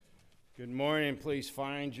Good morning. Please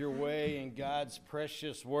find your way in God's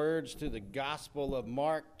precious words to the Gospel of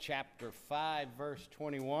Mark, chapter 5, verse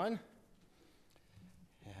 21.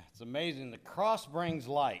 Yeah, it's amazing. The cross brings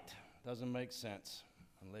light. Doesn't make sense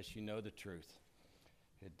unless you know the truth.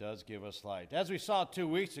 It does give us light. As we saw 2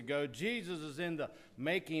 weeks ago, Jesus is in the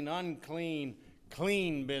making unclean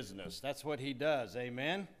clean business. That's what he does.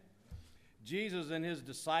 Amen? Jesus and his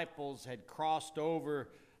disciples had crossed over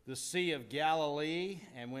the Sea of Galilee,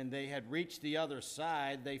 and when they had reached the other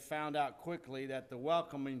side, they found out quickly that the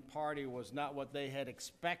welcoming party was not what they had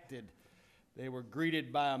expected. They were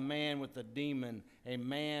greeted by a man with a demon, a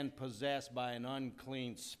man possessed by an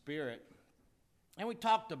unclean spirit. And we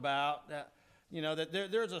talked about that, that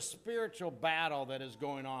there's a spiritual battle that is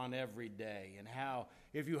going on every day, and how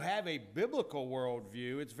if you have a biblical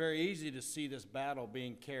worldview, it's very easy to see this battle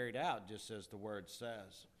being carried out, just as the word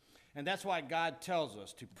says. And that's why God tells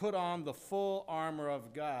us to put on the full armor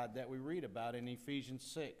of God that we read about in Ephesians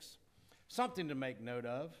 6. Something to make note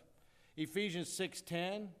of. Ephesians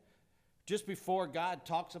 6:10, just before God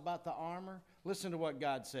talks about the armor, listen to what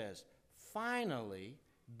God says. Finally,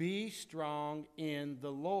 be strong in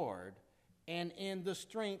the Lord and in the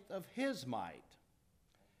strength of his might.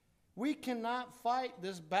 We cannot fight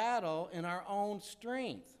this battle in our own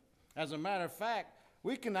strength. As a matter of fact,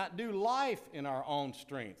 we cannot do life in our own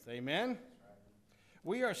strength. Amen?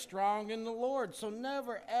 We are strong in the Lord. So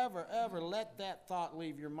never, ever, ever let that thought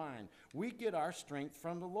leave your mind. We get our strength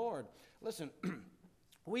from the Lord. Listen,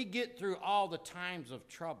 we get through all the times of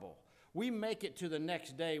trouble. We make it to the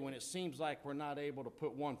next day when it seems like we're not able to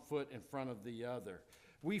put one foot in front of the other.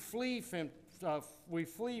 We flee from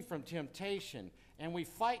temptation, and we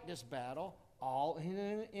fight this battle all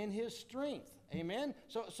in his strength. Amen?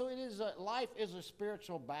 So it is life is a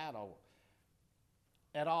spiritual battle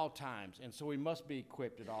at all times, and so we must be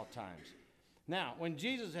equipped at all times. Now, when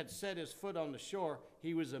Jesus had set his foot on the shore,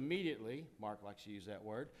 he was immediately, Mark likes to use that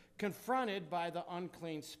word, confronted by the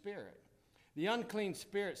unclean spirit. The unclean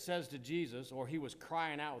spirit says to Jesus, or he was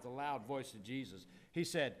crying out with a loud voice to Jesus, he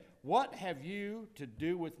said, "What have you to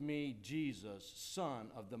do with me, Jesus,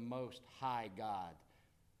 Son of the Most High God?"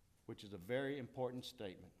 Which is a very important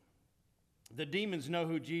statement. The demons know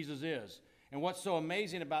who Jesus is. And what's so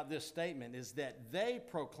amazing about this statement is that they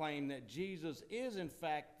proclaim that Jesus is, in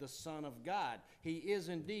fact, the Son of God. He is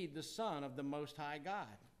indeed the Son of the Most High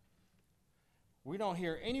God. We don't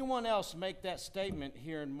hear anyone else make that statement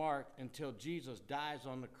here in Mark until Jesus dies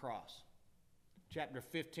on the cross. Chapter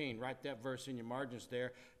 15, write that verse in your margins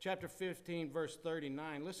there. Chapter 15, verse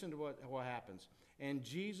 39, listen to what happens. And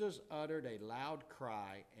Jesus uttered a loud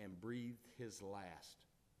cry and breathed his last.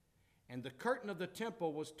 And the curtain of the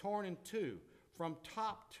temple was torn in two from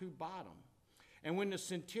top to bottom. And when the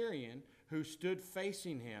centurion who stood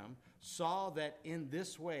facing him saw that in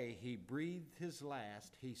this way he breathed his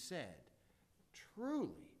last, he said,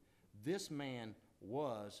 "Truly, this man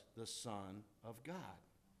was the Son of God."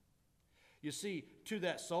 You see, to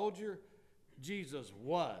that soldier, Jesus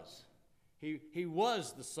was. He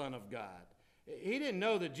was the Son of God. He didn't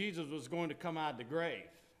know that Jesus was going to come out of the grave.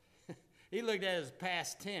 He looked at his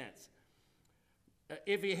past tense.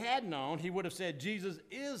 If he had known, he would have said, Jesus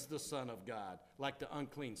is the Son of God, like the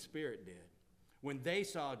unclean spirit did. When they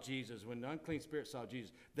saw Jesus, when the unclean spirit saw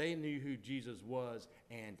Jesus, they knew who Jesus was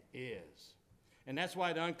and is. And that's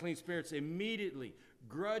why the unclean spirits immediately,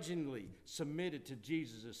 grudgingly submitted to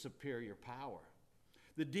Jesus' superior power.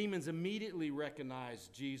 The demons immediately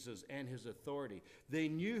recognized Jesus and his authority. They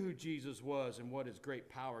knew who Jesus was and what his great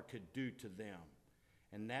power could do to them.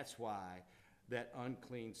 And that's why that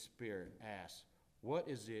unclean spirit asked, "What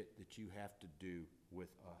is it that you have to do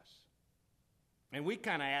with us?" And we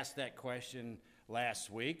kind of asked that question last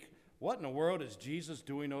week. What in the world is Jesus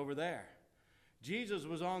doing over there? Jesus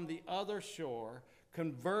was on the other shore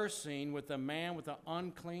conversing with a man with an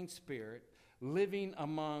unclean spirit, living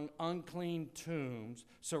among unclean tombs,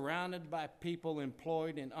 surrounded by people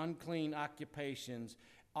employed in unclean occupations,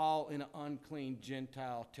 all in an unclean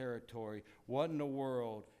Gentile territory. What in the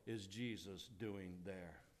world is Jesus doing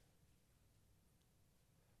there?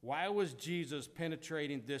 Why was Jesus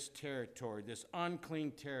penetrating this territory, this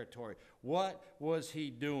unclean territory? What was he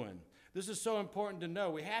doing? This is so important to know.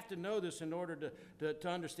 We have to know this in order to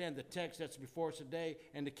understand the text that's before us today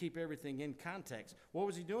and to keep everything in context. What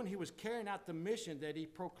was he doing? He was carrying out the mission that he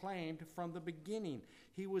proclaimed from the beginning.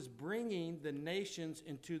 He was bringing the nations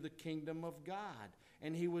into the kingdom of God,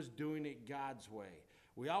 and he was doing it God's way.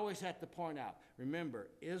 We always have to point out, remember,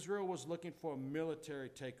 Israel was looking for a military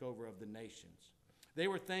takeover of the nations. They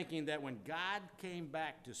were thinking that when God came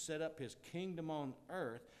back to set up his kingdom on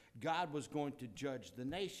earth, God was going to judge the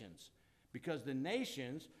nations. Because the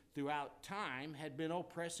nations, throughout time had been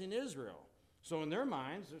oppressing Israel. So in their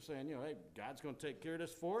minds, they're saying, hey, God's going to take care of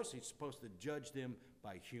this for us. He's supposed to judge them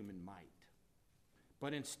by human might.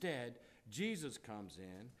 But instead, Jesus comes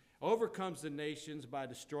in, overcomes the nations by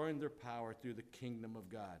destroying their power through the kingdom of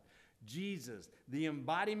God. Jesus, the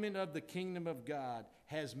embodiment of the kingdom of God,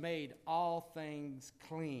 has made all things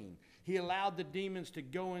clean. He allowed the demons to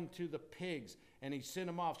go into the pigs, and he sent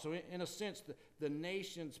them off. So in a sense, the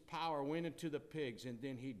nation's power went into the pigs, and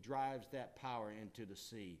then he drives that power into the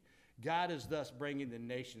sea. God is thus bringing the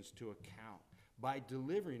nations to account by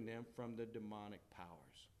delivering them from the demonic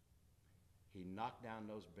powers. He knocked down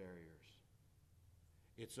those barriers.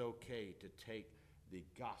 It's okay to take the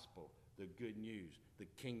gospel, the good news, the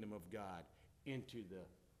kingdom of God into the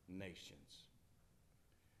nations.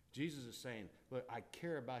 Jesus is saying, look, I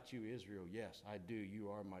care about you, Israel. Yes, I do. You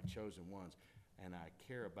are my chosen ones. And I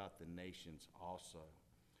care about the nations also.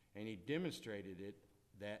 And he demonstrated it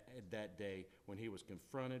that day when he was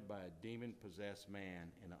confronted by a demon-possessed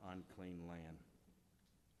man in an unclean land.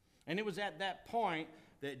 And it was at that point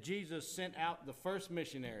that Jesus sent out the first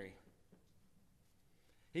missionary.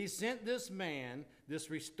 He sent this man, this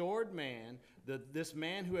restored man, this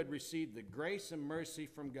man who had received the grace and mercy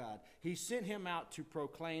from God. He sent him out to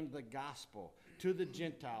proclaim the gospel to the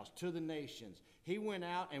Gentiles, to the nations. He went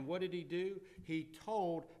out, and what did he do? He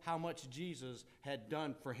told how much Jesus had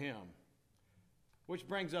done for him. Which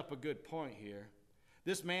brings up a good point here.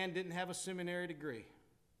 This man didn't have a seminary degree.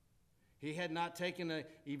 He had not taken an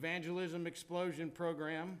evangelism explosion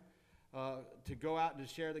program to go out and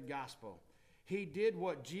share the gospel. He did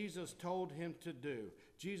what Jesus told him to do.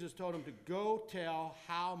 Jesus told him to go tell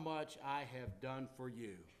how much I have done for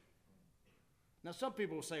you. Now, some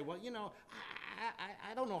people will say, well,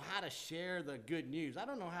 I don't know how to share the good news. I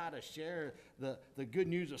don't know how to share the good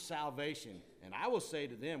news of salvation. And I will say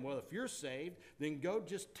to them, well, if you're saved, then go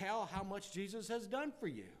just tell how much Jesus has done for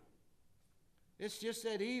you. It's just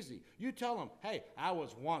that easy. You tell them, hey, I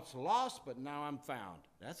was once lost, but now I'm found.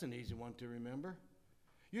 That's an easy one to remember.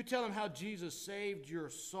 You tell them how Jesus saved your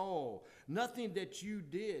soul. Nothing that you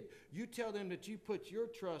did. You tell them that you put your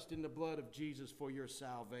trust in the blood of Jesus for your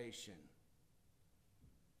salvation.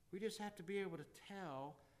 We just have to be able to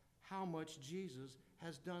tell how much Jesus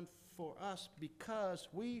has done for us because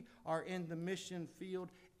we are in the mission field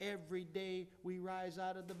every day we rise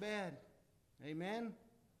out of the bed. Amen?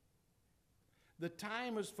 The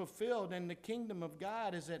time is fulfilled and the kingdom of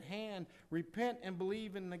God is at hand. Repent and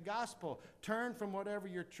believe in the gospel. Turn from whatever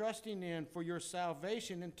you're trusting in for your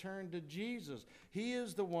salvation and turn to Jesus. He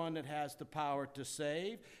is the one that has the power to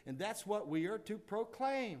save, and that's what we are to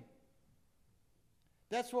proclaim.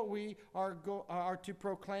 That's what we are to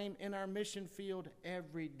proclaim in our mission field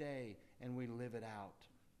every day, and we live it out.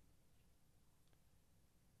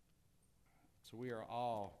 So we are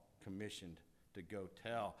all commissioned to go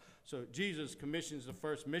tell. So Jesus commissions the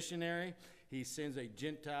first missionary. He sends a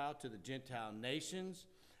Gentile to the Gentile nations.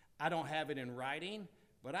 I don't have it in writing,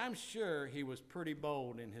 but I'm sure he was pretty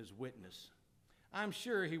bold in his witness. I'm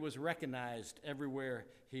sure he was recognized everywhere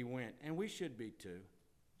he went, and we should be too,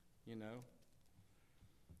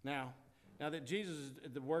 Now that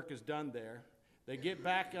the work is done there, they get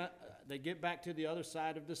back to the other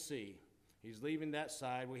side of the sea. He's leaving that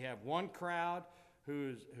side. We have one crowd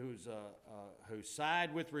who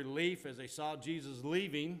sighed with relief as they saw Jesus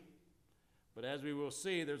leaving. But as we will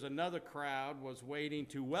see, there's another crowd was waiting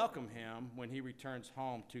to welcome him when he returns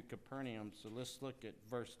home to Capernaum. So let's look at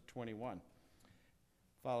verse 21.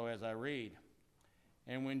 Follow as I read.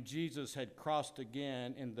 And when Jesus had crossed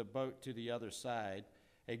again in the boat to the other side,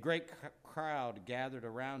 a great crowd gathered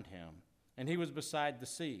around him, and he was beside the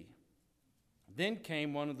sea. Then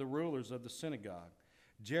came one of the rulers of the synagogue,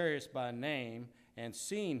 Jairus by name, and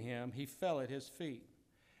seeing him, he fell at his feet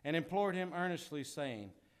and implored him earnestly,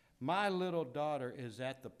 saying, My little daughter is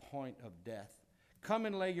at the point of death. Come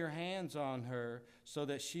and lay your hands on her so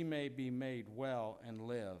that she may be made well and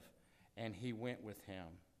live. And he went with him.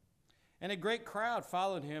 And a great crowd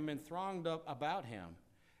followed him and thronged up about him.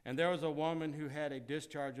 And there was a woman who had a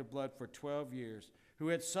discharge of blood for 12 years, who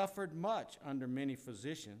had suffered much under many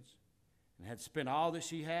physicians, and had spent all that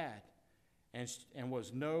she had, and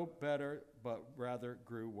was no better, but rather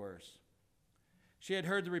grew worse. She had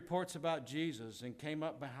heard the reports about Jesus and came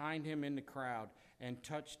up behind him in the crowd and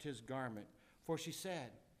touched his garment. For she said,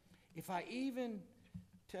 If I even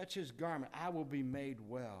touch his garment, I will be made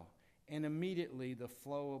well. And immediately the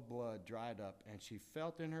flow of blood dried up, and she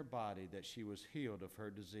felt in her body that she was healed of her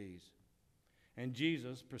disease. And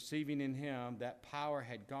Jesus, perceiving in him that power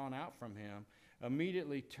had gone out from him,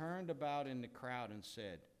 immediately turned about in the crowd and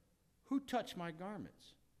said, Who touched my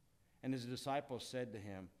garments? And his disciples said to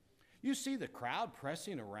him, You see the crowd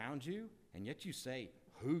pressing around you, and yet you say,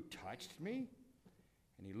 'Who touched me?'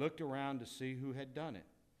 And he looked around to see who had done it.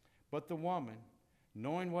 But the woman,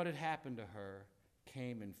 knowing what had happened to her,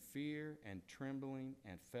 came in fear and trembling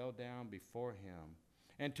and fell down before him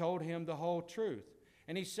and told him the whole truth.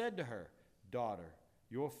 And he said to her, 'Daughter,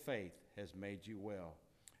 your faith has made you well.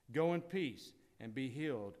 Go in peace and be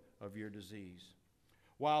healed of your disease.'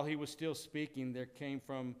 While he was still speaking, there came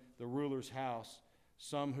from the ruler's house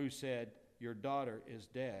some who said, 'Your daughter is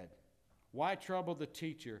dead. Why trouble the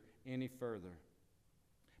teacher any further?'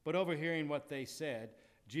 But overhearing what they said,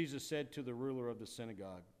 Jesus said to the ruler of the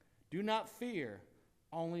synagogue, 'Do not fear,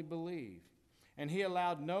 only believe.' And he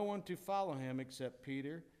allowed no one to follow him except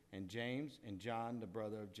Peter and James and John, the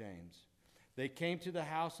brother of James. They came to the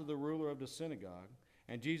house of the ruler of the synagogue,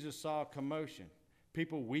 and Jesus saw a commotion,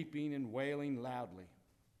 people weeping and wailing loudly.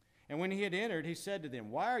 And when he had entered, he said to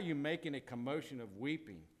them, 'Why are you making a commotion of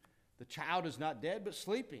weeping? The child is not dead, but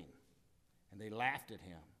sleeping.' And they laughed at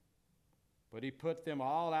him. But he put them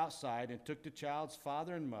all outside and took the child's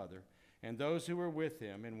father and mother and those who were with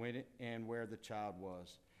him and went and where the child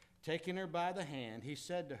was. Taking her by the hand, he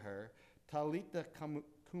said to her, 'Talitha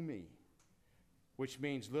cumi,' which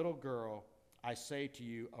means, 'Little girl, I say to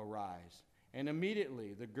you, arise.' And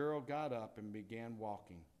immediately the girl got up and began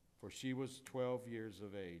walking, for she was 12 years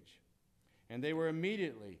of age. And they were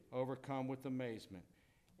immediately overcome with amazement.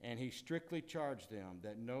 And he strictly charged them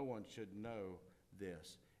that no one should know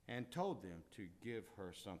this, and told them to give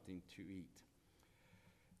her something to eat."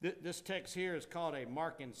 This text here is called a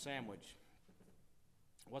Markan sandwich.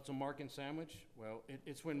 What's a Markan sandwich? Well,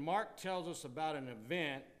 it's when Mark tells us about an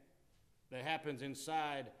event that happens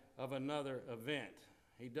inside of another event.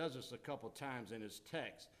 He does this a couple times in his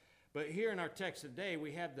text. But here in our text today,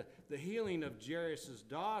 we have the healing of Jairus'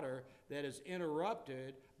 daughter that is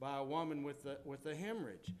interrupted by a woman with a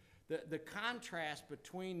hemorrhage. The contrast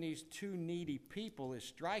between these two needy people is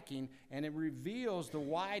striking, and it reveals the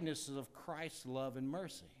wideness of Christ's love and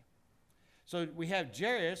mercy. So we have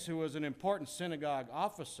Jairus, who was an important synagogue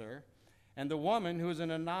officer, and the woman who was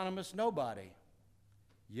an anonymous nobody.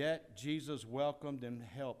 Yet Jesus welcomed and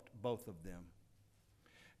helped both of them.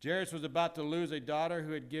 Jairus was about to lose a daughter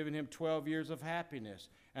who had given him 12 years of happiness,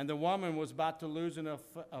 and the woman was about to lose an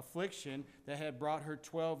affliction that had brought her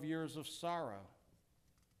 12 years of sorrow.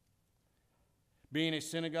 Being a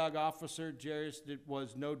synagogue officer, Jairus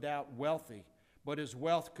was no doubt wealthy, but his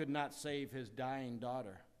wealth could not save his dying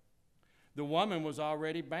daughter. The woman was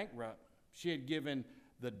already bankrupt. She had given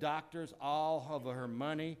the doctors all of her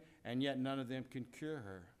money, and yet none of them could cure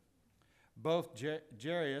her. Both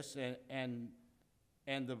Jairus and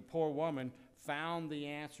the poor woman found the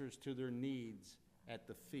answers to their needs at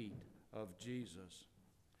the feet of Jesus.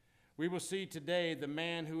 We will see today the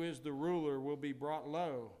man who is the ruler will be brought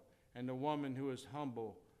low, and the woman who is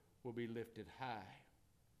humble will be lifted high.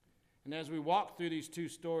 And as we walk through these two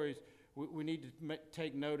stories, we need to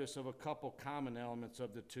take notice of a couple common elements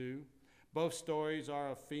of the two. Both stories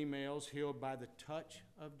are of females healed by the touch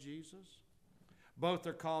of Jesus. Both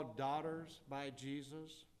are called daughters by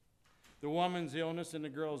Jesus. The woman's illness and the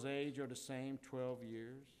girl's age are the same, 12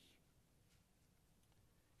 years.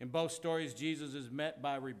 In both stories, Jesus is met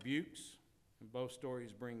by rebukes, and both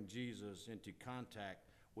stories bring Jesus into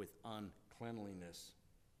contact with uncleanliness.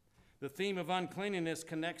 The theme of uncleanliness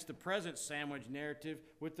connects the present sandwich narrative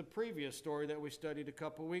with the previous story that we studied a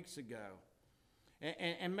couple weeks ago.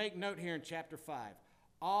 And make note here in chapter 5,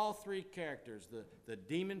 all three characters, the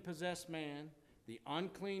demon-possessed man, the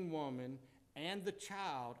unclean woman, and the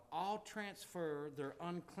child, all transfer their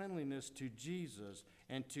uncleanliness to Jesus,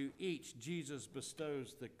 and to each Jesus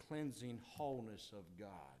bestows the cleansing wholeness of God.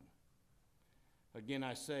 Again,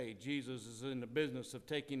 I say, Jesus is in the business of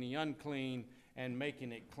taking the unclean and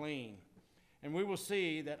making it clean. And we will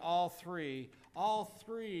see that all three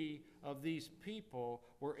of these people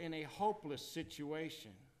were in a hopeless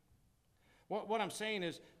situation. What I'm saying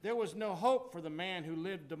is, there was no hope for the man who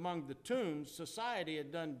lived among the tombs. Society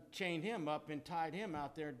had done chained him up and tied him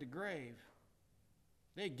out there at the grave.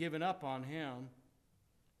 They had given up on him.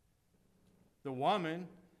 The woman,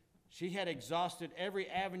 she had exhausted every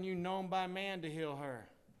avenue known by man to heal her.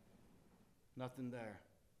 Nothing there.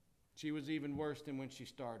 She was even worse than when she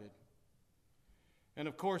started. And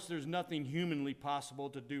of course, there's nothing humanly possible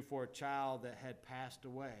to do for a child that had passed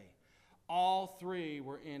away. All three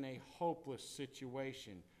were in a hopeless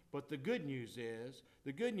situation. But the good news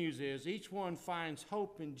is each one finds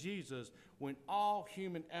hope in Jesus when all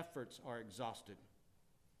human efforts are exhausted.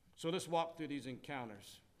 So let's walk through these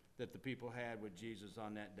encounters that the people had with Jesus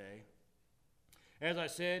on that day. As I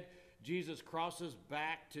said, Jesus crosses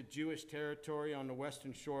back to Jewish territory on the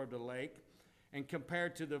western shore of the lake. And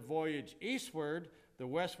compared to the voyage eastward, the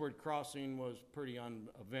westward crossing was pretty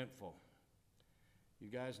uneventful. You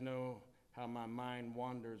guys know how my mind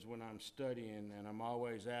wanders when I'm studying, and I'm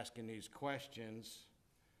always asking these questions.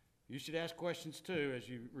 You should ask questions too as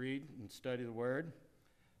you read and study the Word.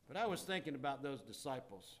 But I was thinking about those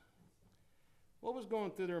disciples. What was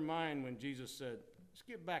going through their mind when Jesus said, let's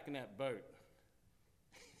get back in that boat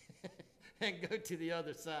and go to the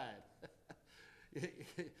other side?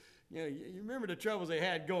 You remember the troubles they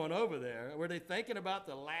had going over there. Were they thinking about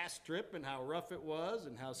the last trip and how rough it was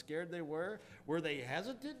and how scared they were? Were they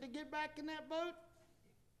hesitant to get back in that boat?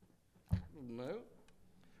 No.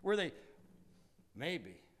 Were they?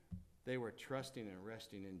 Maybe. They were trusting and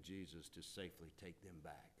resting in Jesus to safely take them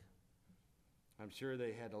back. I'm sure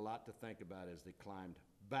they had a lot to think about as they climbed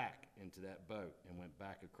back into that boat and went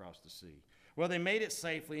back across the sea. Well, they made it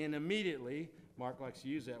safely, and immediately, Mark likes to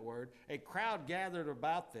use that word, a crowd gathered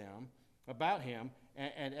about him,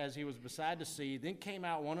 and as he was beside the sea, then came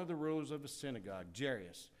out one of the rulers of the synagogue,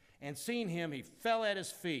 Jairus, and seeing him, he fell at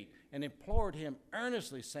his feet and implored him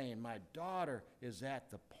earnestly, saying, my daughter is at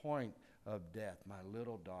the point of death. My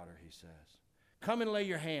little daughter, he says. Come and lay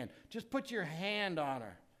your hand. Just put your hand on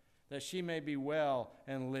her, that she may be well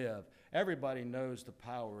and live. Everybody knows the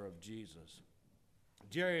power of Jesus.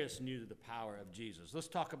 Jairus knew the power of Jesus. Let's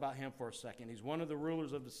talk about him for a second. He's one of the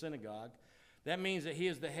rulers of the synagogue. That means that he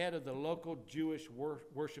is the head of the local Jewish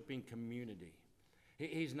worshiping community.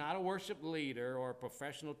 He's not a worship leader or a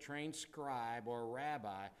professional trained scribe or a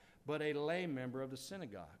rabbi, but a lay member of the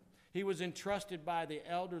synagogue. He was entrusted by the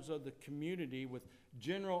elders of the community with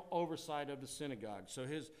general oversight of the synagogue. So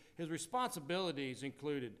his responsibilities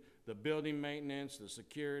included the building maintenance, the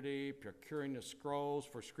security, procuring the scrolls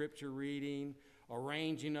for scripture reading,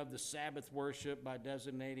 arranging of the Sabbath worship by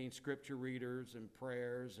designating scripture readers and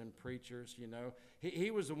prayers and preachers,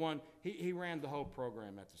 He was the one, he ran the whole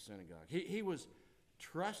program at the synagogue. He was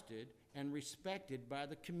trusted and respected by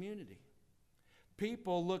the community.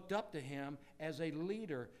 People looked up to him as a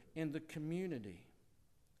leader in the community.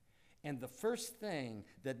 And the first thing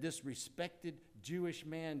that this respected Jewish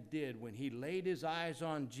man did when he laid his eyes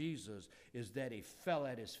on Jesus is that he fell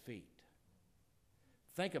at his feet.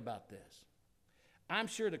 Think about this. I'm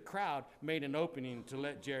sure the crowd made an opening to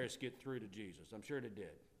let Jairus get through to Jesus. I'm sure they did.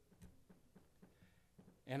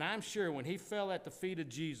 And I'm sure when he fell at the feet of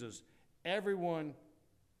Jesus, everyone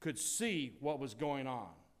could see what was going on.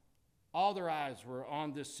 All their eyes were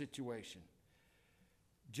on this situation.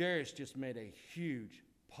 Jairus just made a huge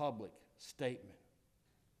public statement.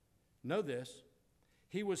 Know this,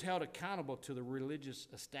 he was held accountable to the religious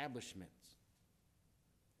establishments.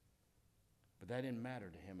 But that didn't matter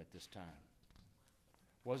to him at this time.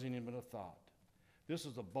 Wasn't even a thought. This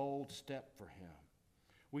was a bold step for him.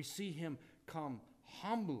 We see him come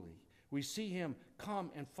humbly. We see him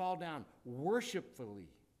come and fall down worshipfully.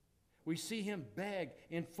 We see him beg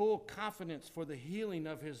in full confidence for the healing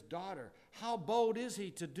of his daughter. How bold is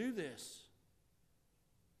he to do this?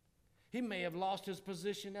 He may have lost his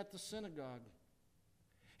position at the synagogue.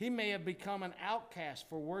 He may have become an outcast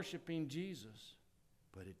for worshiping Jesus.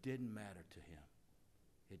 But it didn't matter to him.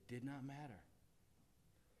 It did not matter.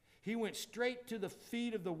 He went straight to the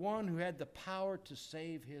feet of the one who had the power to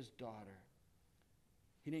save his daughter.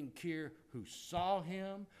 He didn't care who saw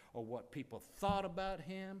him or what people thought about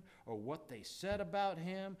him or what they said about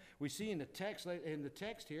him. We see in the text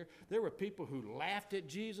here, there were people who laughed at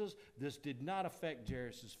Jesus. This did not affect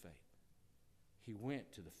Jairus' faith. He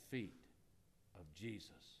went to the feet of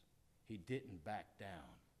Jesus. He didn't back down.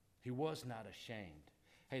 He was not ashamed.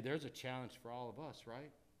 Hey, there's a challenge for all of us,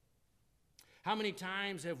 right? How many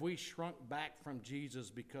times have we shrunk back from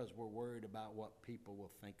Jesus because we're worried about what people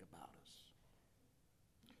will think about us?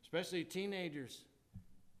 Especially teenagers,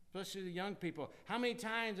 especially the young people. How many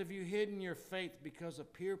times have you hidden your faith because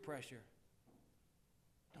of peer pressure?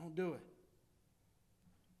 Don't do it.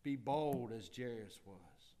 Be bold as Jairus was.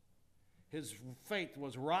 His faith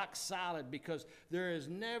was rock solid because there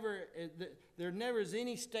never is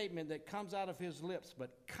any statement that comes out of his lips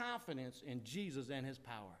but confidence in Jesus and his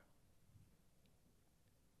power.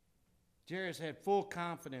 Jairus had full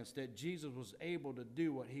confidence that Jesus was able to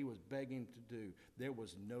do what he was begging to do. There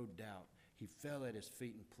was no doubt. He fell at his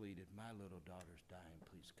feet and pleaded, "My little daughter's dying,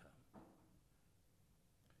 please come."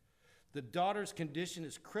 The daughter's condition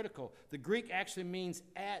is critical. The Greek actually means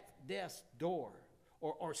at death's door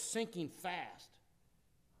or sinking fast.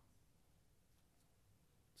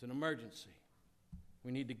 It's an emergency.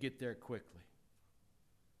 We need to get there quickly.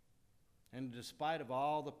 And despite of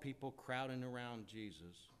all the people crowding around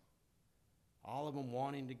Jesus, all of them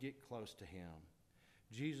wanting to get close to him.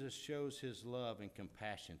 Jesus shows his love and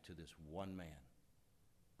compassion to this one man.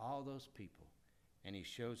 All those people. And he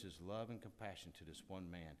shows his love and compassion to this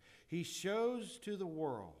one man. He shows to the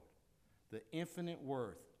world the infinite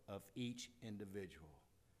worth of each individual.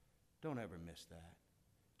 Don't ever miss that.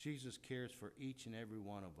 Jesus cares for each and every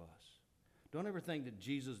one of us. Don't ever think that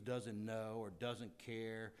Jesus doesn't know or doesn't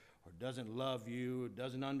care or doesn't love you, or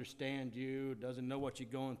doesn't understand you, doesn't know what you're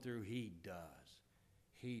going through. He does.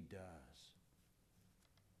 He does.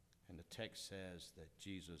 And the text says that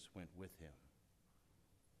Jesus went with him.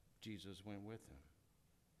 Jesus went with him.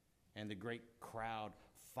 And the great crowd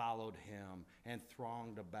followed him and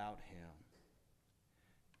thronged about him.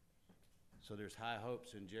 So there's high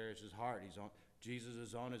hopes in Jairus' heart. Jesus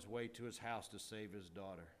is on his way to his house to save his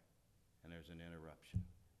daughter. And there's an interruption.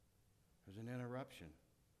 There's an interruption.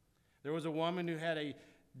 There was a woman who had a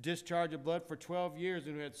discharge of blood for 12 years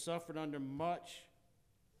and who had suffered under much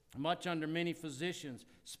under many physicians.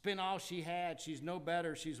 Spent all she had. She's no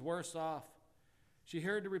better. She's worse off. She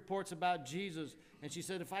heard the reports about Jesus, and she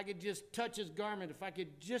said, if I could just touch his garment, if I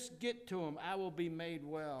could just get to him, I will be made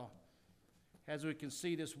well. As we can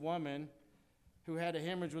see, this woman who had a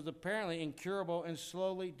hemorrhage was apparently incurable and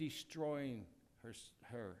slowly destroying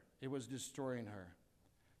her. It was destroying her.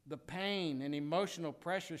 The pain and emotional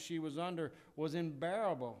pressure she was under was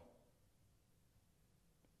unbearable.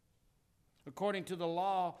 According to the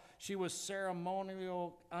law, she was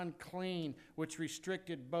ceremonial unclean, which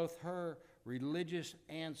restricted both her religious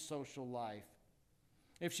and social life.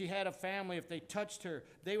 If she had a family, if they touched her,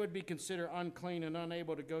 they would be considered unclean and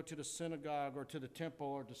unable to go to the synagogue or to the temple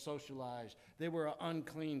or to socialize. They were an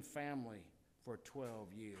unclean family for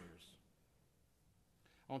 12 years.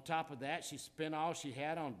 On top of that, she spent all she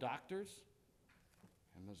had on doctors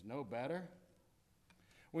and was no better.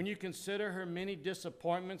 When you consider her many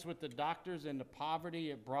disappointments with the doctors and the poverty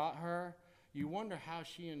it brought her, you wonder how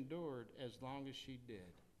she endured as long as she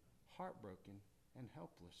did, heartbroken and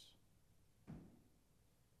helpless.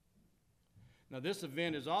 Now, this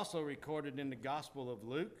event is also recorded in the Gospel of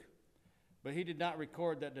Luke, but he did not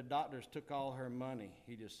record that the doctors took all her money.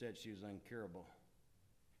 He just said she was incurable.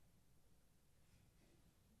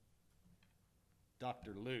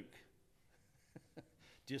 Dr. Luke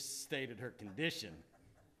just stated her condition.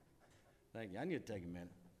 Thank you. I need to take a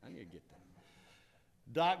minute. I need to get that.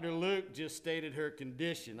 Dr. Luke just stated her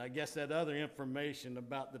condition. I guess that other information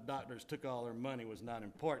about the doctors took all her money was not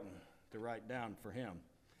important to write down for him.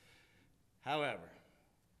 However,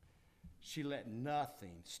 she let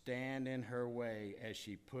nothing stand in her way as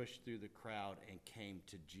she pushed through the crowd and came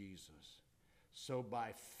to Jesus. So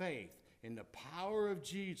by faith in the power of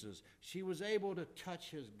Jesus, she was able to touch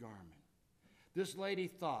his garment. This lady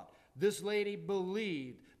thought, this lady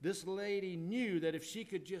believed, this lady knew that if she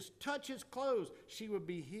could just touch his clothes, she would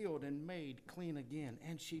be healed and made clean again.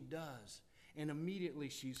 And she does. And immediately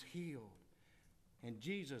she's healed. And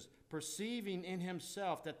Jesus, perceiving in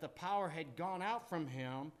himself that the power had gone out from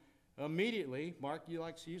him, immediately, Mark, you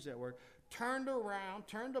like to use that word, turned around,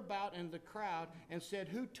 turned about in the crowd and said,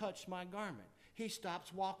 who touched my garment? He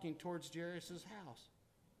stops walking towards Jairus' house.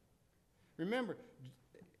 Remember,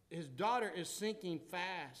 his daughter is sinking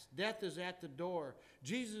fast. Death is at the door.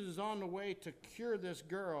 Jesus is on the way to cure this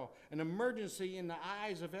girl, an emergency in the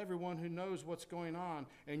eyes of everyone who knows what's going on.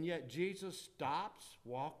 And yet Jesus stops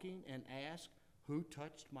walking and asks, who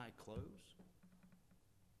touched my clothes?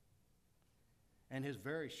 And his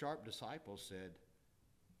very sharp disciples said,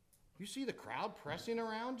 you see the crowd pressing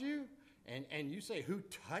around you? And you say, who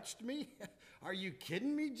touched me? Are you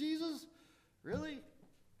kidding me, Jesus? Really?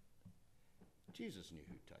 Jesus knew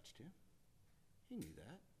who touched him. He knew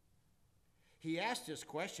that. He asked this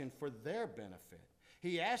question for their benefit.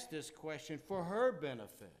 He asked this question for her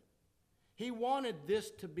benefit. He wanted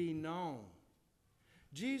this to be known.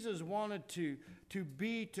 Jesus wanted to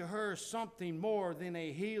be to her something more than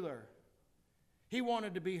a healer. He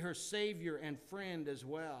wanted to be her Savior and friend as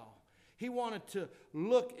well. He wanted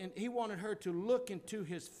her to look into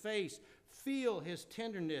his face, feel his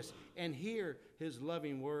tenderness, and hear his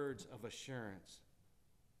loving words of assurance.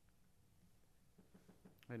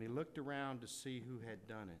 And he looked around to see who had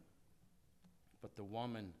done it. But the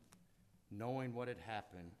woman, knowing what had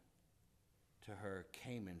happened to her,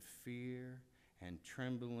 came in fear and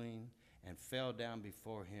trembling and fell down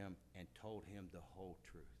before him and told him the whole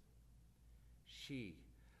truth. She,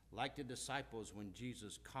 like the disciples when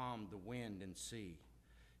Jesus calmed the wind and sea.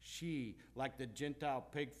 She, like the Gentile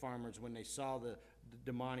pig farmers when they saw the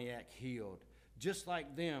demoniac healed. Just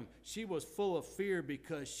like them, she was full of fear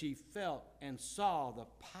because she felt and saw the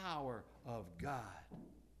power of God.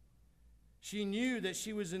 She knew that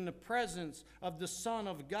she was in the presence of the Son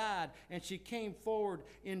of God, and she came forward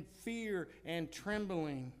in fear and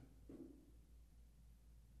trembling.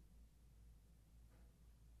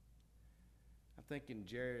 I'm thinking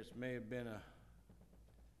Jairus may have been a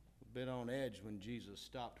bit on edge when Jesus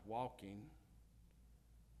stopped walking,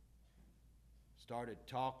 started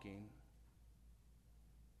talking.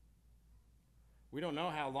 We don't know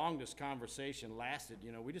how long this conversation lasted.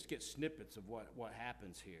 We just get snippets of what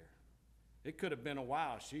happens here. It could have been a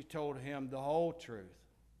while. She told him the whole truth.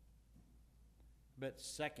 But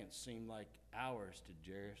seconds seemed like hours to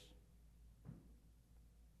Jairus.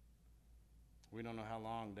 We don't know how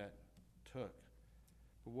long that took.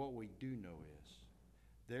 But what we do know is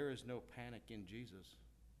there is no panic in Jesus.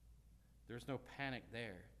 There's no panic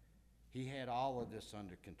there. He had all of this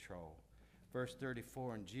under control. Verse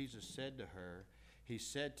 34, and Jesus said to her, he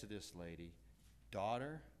said to this lady,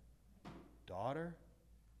 daughter,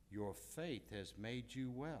 your faith has made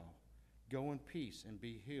you well. Go in peace and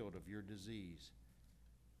be healed of your disease.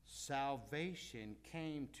 Salvation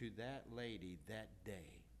came to that lady that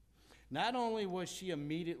day. Not only was she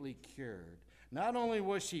immediately cured, not only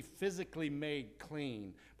was she physically made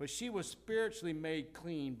clean, but she was spiritually made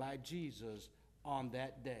clean by Jesus on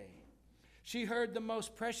that day. She heard the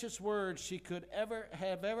most precious words she could ever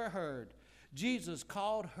heard. Jesus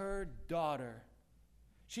called her daughter.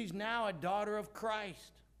 She's now a daughter of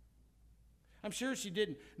Christ. I'm sure she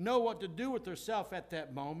didn't know what to do with herself at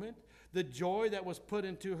that moment. The joy that was put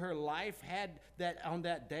into her life on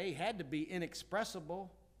that day had to be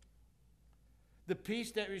inexpressible. The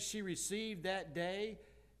peace that she received that day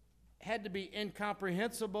had to be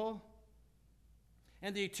incomprehensible.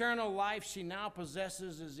 And the eternal life she now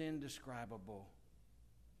possesses is indescribable.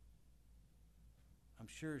 I'm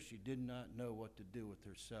sure she did not know what to do with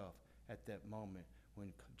herself at that moment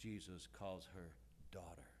when Jesus calls her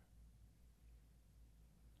daughter.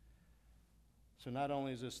 So not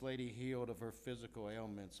only is this lady healed of her physical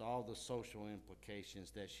ailments, all the social implications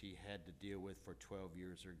that she had to deal with for 12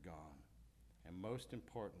 years are gone. And most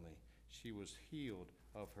importantly, she was healed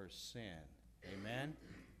of her sin. Amen?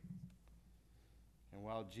 And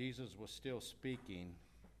while Jesus was still speaking,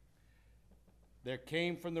 there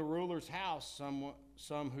came from the ruler's house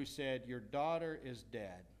some who said, your daughter is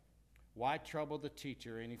dead. Why trouble the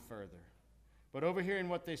teacher any further? But overhearing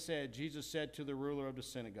what they said, Jesus said to the ruler of the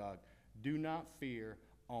synagogue, do not fear,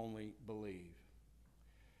 only believe.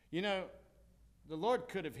 The Lord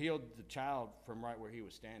could have healed the child from right where he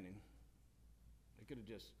was standing. He could have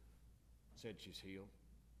just said she's healed.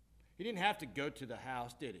 He didn't have to go to the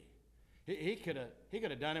house, did he? He could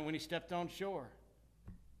have done it when he stepped on shore.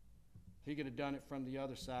 He could have done it from the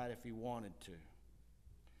other side if he wanted to.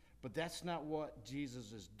 But that's not what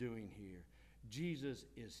Jesus is doing here. Jesus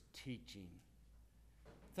is teaching.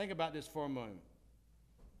 Think about this for a moment.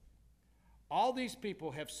 All these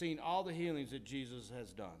people have seen all the healings that Jesus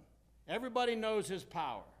has done. Everybody knows his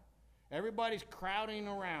power. Everybody's crowding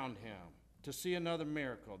around him to see another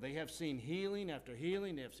miracle. They have seen healing after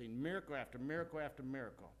healing. They have seen miracle after miracle after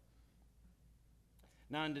miracle.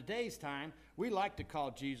 Now, in today's time, we like to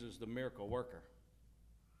call Jesus the miracle worker.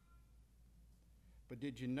 But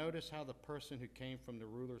did you notice how the person who came from the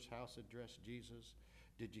ruler's house addressed Jesus?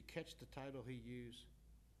 Did you catch the title he used?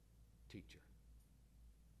 Teacher.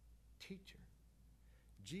 Teacher.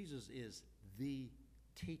 Jesus is the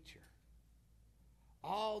teacher.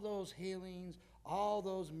 All those healings, all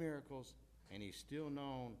those miracles, and he's still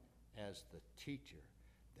known as the teacher.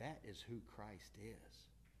 That is who Christ is.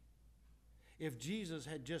 If Jesus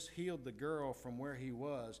had just healed the girl from where he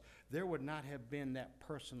was, there would not have been that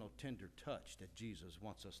personal, tender touch that Jesus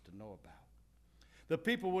wants us to know about. The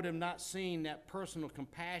people would have not seen that personal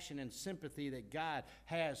compassion and sympathy that God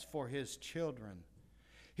has for his children.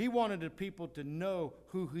 He wanted the people to know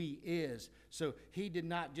who he is, so he did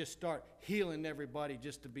not just start healing everybody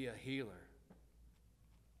just to be a healer.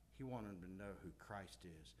 He wanted them to know who Christ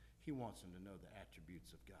is. He wants them to know the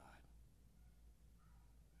attributes of God.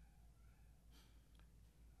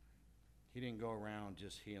 He didn't go around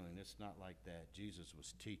just healing. It's not like that. Jesus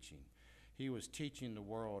was teaching. He was teaching the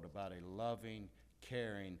world about a loving,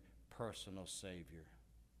 caring, personal Savior.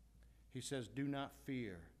 He says, do not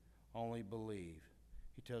fear, only believe.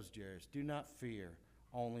 He tells Jairus, do not fear,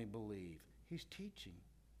 only believe. He's teaching.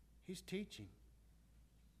 He's teaching.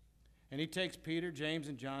 And he takes Peter, James,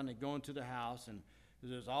 and John. They go into the house, and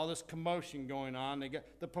there's all this commotion going on.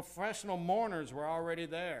 The professional mourners were already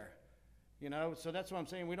there. So that's what I'm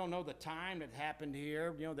saying. We don't know the time that happened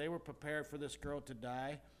here. They were prepared for this girl to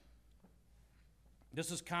die. This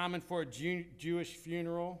is common for a Jewish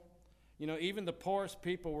funeral. You know, even the poorest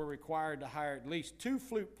people were required to hire at least 2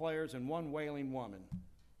 flute players and 1 wailing woman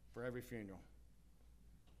for every funeral.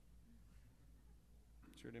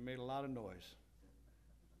 Sure, they made a lot of noise.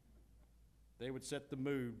 They would set the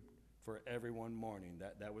mood for everyone mourning.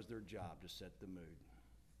 That was their job, to set the mood.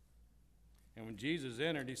 And when Jesus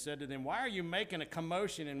entered, he said to them, "Why are you making a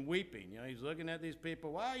commotion and weeping?" You know, he's looking at these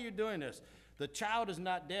people. "Why are you doing this? The child is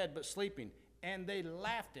not dead, but sleeping." And they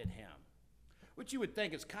laughed at him, which you would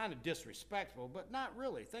think is kind of disrespectful, but not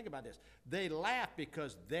really. Think about this. They laughed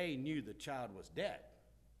because they knew the child was dead.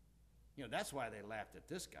 You know, that's why they laughed at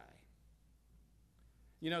this guy.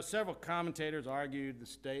 You know, several commentators argued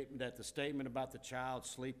that the statement about the child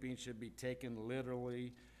sleeping should be taken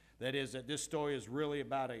literally. That is, that this story is really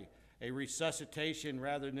about a resuscitation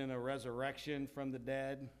rather than a resurrection from the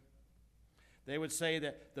dead. They would say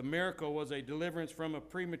that the miracle was a deliverance from a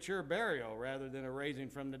premature burial rather than a raising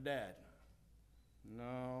from the dead.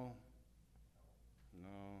 No.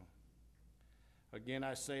 Again,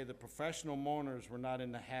 I say the professional mourners were not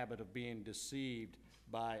in the habit of being deceived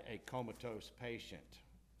by a comatose patient.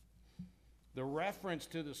 The reference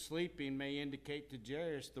to the sleeping may indicate to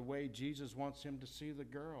Jairus the way Jesus wants him to see the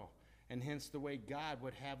girl, and hence the way God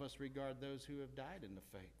would have us regard those who have died in the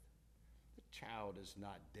faith. The child is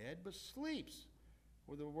not dead, but sleeps,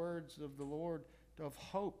 were the words of the Lord of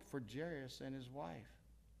hope for Jairus and his wife,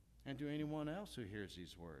 and to anyone else who hears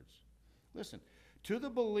these words. Listen, to the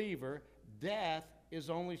believer, death is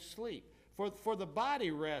only sleep. For the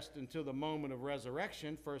body rests until the moment of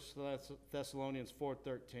resurrection, 1 Thessalonians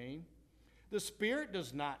 4:13. The spirit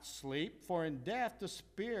does not sleep, for in death the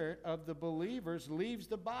spirit of the believers leaves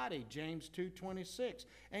the body, James 2:26,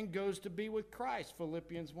 and goes to be with Christ,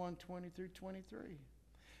 Philippians 1:20 through 23.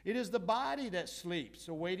 It is the body that sleeps,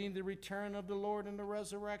 awaiting the return of the Lord and the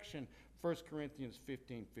resurrection, 1 Corinthians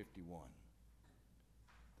 15:51.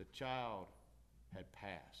 The child had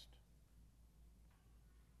passed.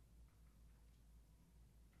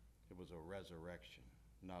 It was a resurrection,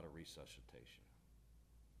 not a resuscitation.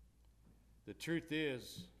 The truth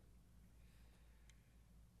is,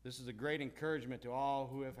 this is a great encouragement to all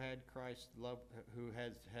who have had who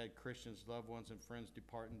has had Christians, loved ones, and friends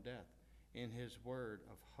depart in death. In his word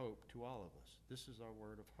of hope to all of us. This is our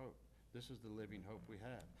word of hope. This is the living hope we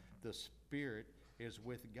have. The spirit is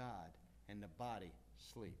with God, and the body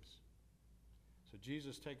sleeps. So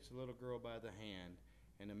Jesus takes the little girl by the hand,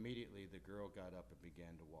 and immediately the girl got up and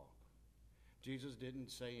began to walk. Jesus didn't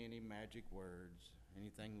say any magic words,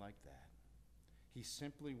 anything like that. He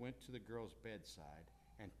simply went to the girl's bedside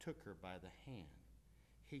and took her by the hand.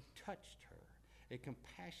 He touched her, a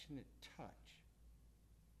compassionate touch.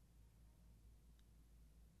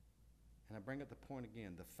 And I bring up the point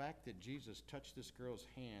again. The fact that Jesus touched this girl's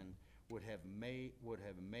hand would have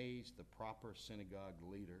amazed the proper synagogue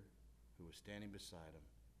leader who was standing beside him,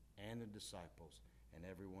 and the disciples, and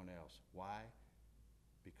everyone else. Why?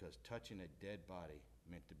 Because touching a dead body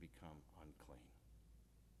meant to become unclean.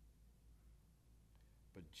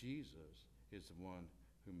 But Jesus is the one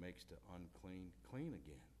who makes the unclean clean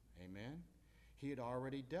again. Amen? He had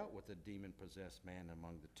already dealt with a demon-possessed man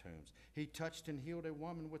among the tombs. He touched and healed a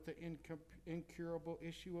woman with the incurable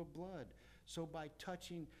issue of blood. So by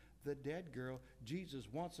touching the dead girl,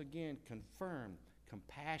 Jesus once again confirmed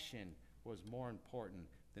compassion was more important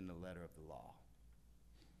than the letter of the law.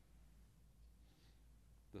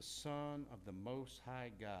 The Son of the Most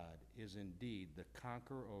High God is indeed the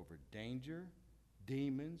conqueror over danger,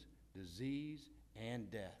 demons, disease, and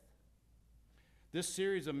death. This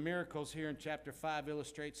series of miracles here in chapter 5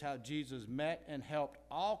 illustrates how Jesus met and helped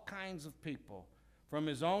all kinds of people, from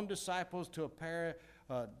his own disciples to a pair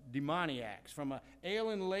of demoniacs, from an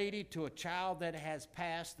ailing lady to a child that has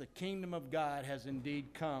passed. The kingdom of God has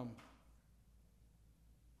indeed come.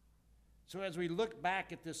 So as we look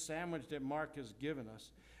back at this sandwich that Mark has given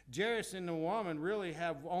us, Jairus and the woman really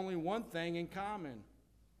have only one thing in common.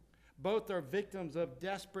 Both are victims of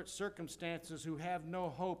desperate circumstances who have no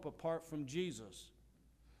hope apart from Jesus.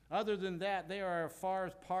 Other than that, they are as far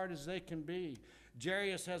apart as they can be.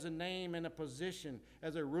 Jairus has a name and a position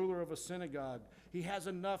as a ruler of a synagogue. He has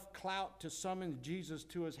enough clout to summon Jesus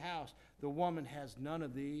to his house. The woman has none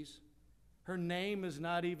of these. Her name is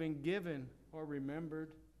not even given or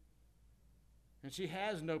remembered. And she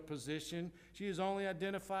has no position. She is only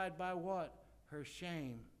identified by what? Her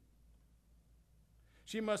shame.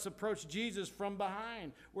 She must approach Jesus from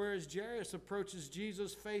behind, whereas Jairus approaches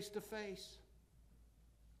Jesus face to face.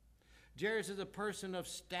 Jairus is a person of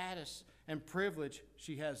status and privilege.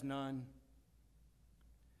 She has none.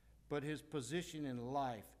 But his position in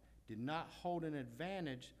life did not hold an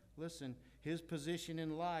advantage. Listen, his position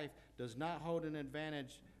in life does not hold an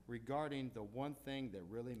advantage regarding the one thing that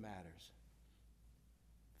really matters: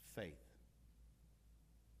 faith.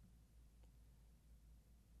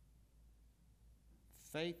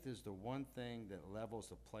 Faith is the one thing that levels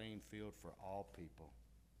the playing field for all people.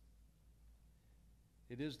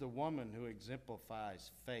 It is the woman who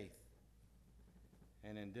exemplifies faith,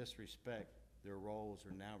 and in this respect, their roles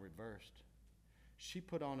are now reversed. She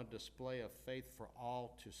put on a display of faith for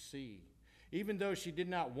all to see. Even though she did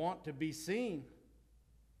not want to be seen,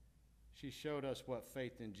 she showed us what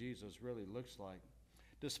faith in Jesus really looks like.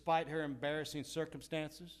 Despite her embarrassing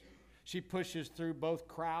circumstances, she pushes through both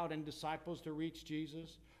crowd and disciples to reach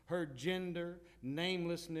Jesus. Her gender,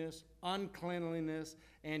 namelessness, uncleanliness,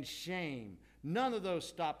 and shame, none of those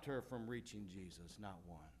stopped her from reaching Jesus, not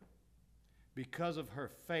one. Because of her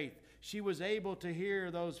faith, she was able to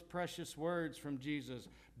hear those precious words from Jesus: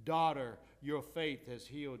 "Daughter, your faith has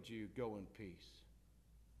healed you. Go in peace."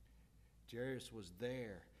 Jairus was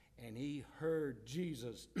there, and he heard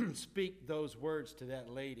Jesus speak those words to that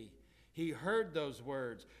lady. He heard those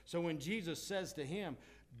words. So when Jesus says to him,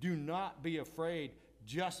 "Do not be afraid,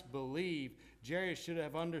 just believe," Jairus should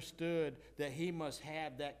have understood that he must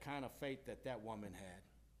have that kind of faith that that woman had.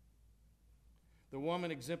 The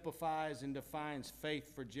woman exemplifies and defines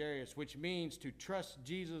faith for Jairus, which means to trust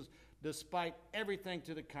Jesus despite everything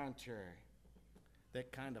to the contrary.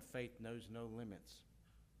 That kind of faith knows no limits.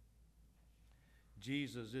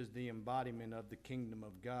 Jesus is the embodiment of the kingdom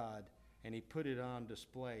of God, and he put it on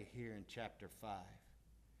display here in chapter 5.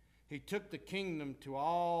 He took the kingdom to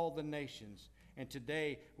all the nations, and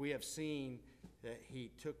today we have seen that he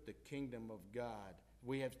took the kingdom of God.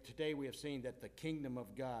 Today we have seen that the kingdom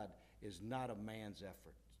of God is not a man's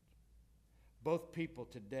effort. Both people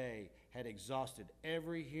today had exhausted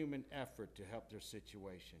every human effort to help their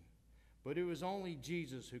situation, but it was only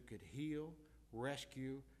Jesus who could heal,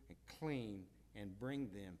 rescue, and clean and bring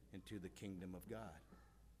them into the kingdom of God.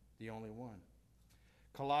 The only one.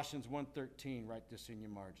 Colossians 1:13, write this in your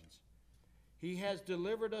margins. He has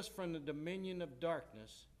delivered us from the dominion of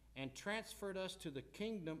darkness and transferred us to the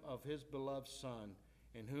kingdom of his beloved Son,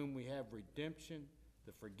 in whom we have redemption,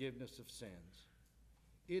 the forgiveness of sins.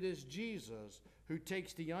 It is Jesus who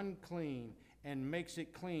takes the unclean and makes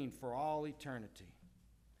it clean for all eternity.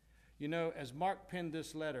 You know, as Mark penned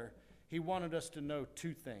this letter, he wanted us to know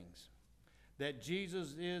two things: that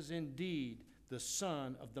Jesus is indeed the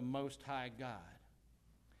Son of the Most High God,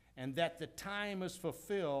 and that the time is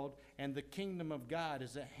fulfilled and the kingdom of God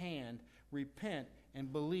is at hand. Repent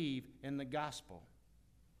and believe in the gospel.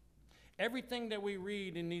 Everything that we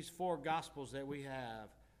read in these four gospels that we have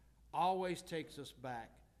always takes us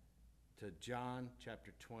back to John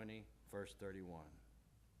chapter 20, verse 31.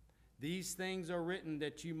 These things are written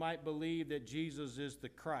that you might believe that Jesus is the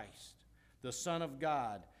Christ, the Son of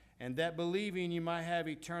God, and that believing you might have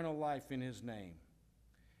eternal life in his name.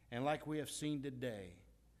 And like we have seen today,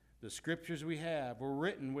 the scriptures we have were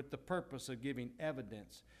written with the purpose of giving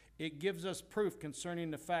evidence. It gives us proof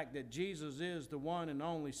concerning the fact that Jesus is the one and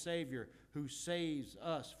only Savior who saves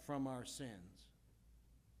us from our sins.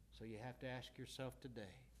 So you have to ask yourself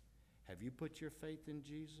today, have you put your faith in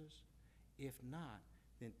Jesus? If not,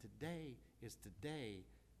 then today is the day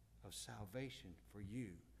of salvation for you.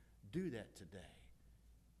 Do that today,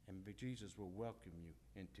 and Jesus will welcome you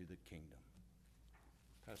into the kingdom.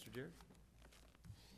 Pastor Jared?